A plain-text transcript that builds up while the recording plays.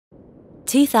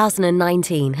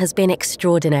2019 has been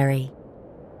extraordinary.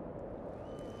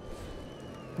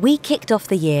 We kicked off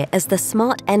the year as the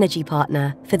smart energy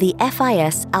partner for the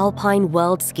FIS Alpine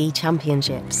World Ski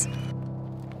Championships.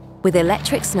 With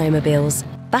electric snowmobiles,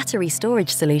 battery storage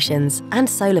solutions, and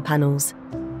solar panels,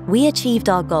 we achieved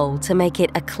our goal to make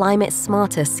it a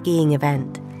climate-smarter skiing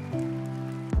event.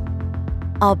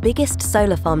 Our biggest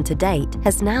solar farm to date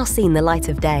has now seen the light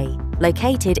of day,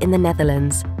 located in the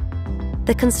Netherlands.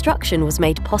 The construction was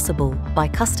made possible by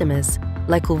customers,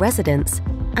 local residents,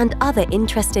 and other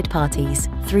interested parties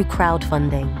through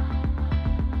crowdfunding.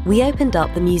 We opened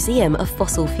up the Museum of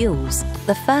Fossil Fuels,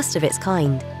 the first of its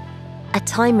kind, a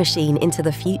time machine into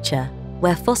the future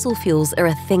where fossil fuels are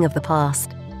a thing of the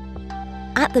past.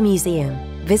 At the museum,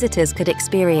 visitors could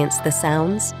experience the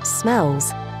sounds,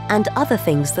 smells, and other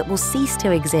things that will cease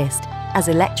to exist as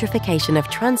electrification of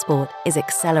transport is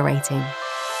accelerating.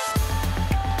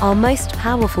 Our most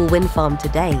powerful wind farm to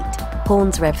date,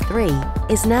 Horns Rev 3,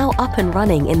 is now up and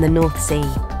running in the North Sea.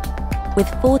 With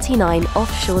 49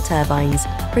 offshore turbines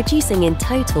producing in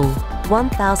total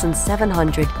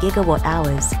 1,700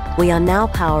 gigawatt-hours, we are now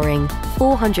powering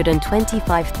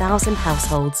 425,000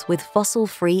 households with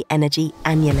fossil-free energy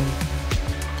annually.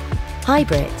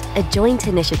 Hybrid, a joint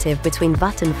initiative between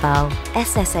Vattenfall,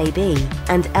 SSAB,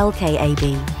 and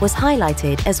LKAB, was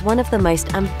highlighted as one of the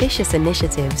most ambitious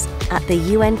initiatives at the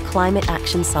UN Climate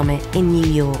Action Summit in New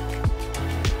York.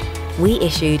 We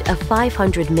issued a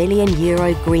 €500 million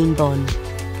green bond,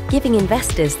 giving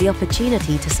investors the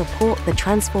opportunity to support the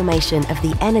transformation of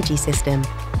the energy system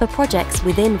for projects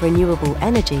within renewable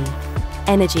energy,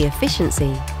 energy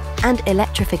efficiency, and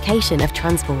electrification of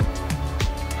transport.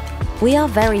 We are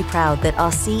very proud that our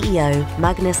CEO,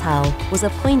 Magnus Hall, was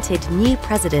appointed new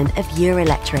president of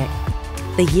Eurelectric,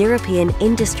 the European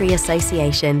Industry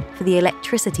Association for the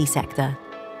electricity sector.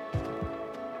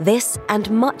 This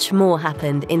and much more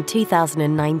happened in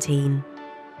 2019.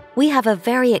 We have a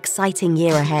very exciting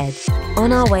year ahead,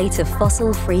 on our way to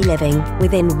fossil-free living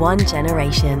within one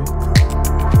generation.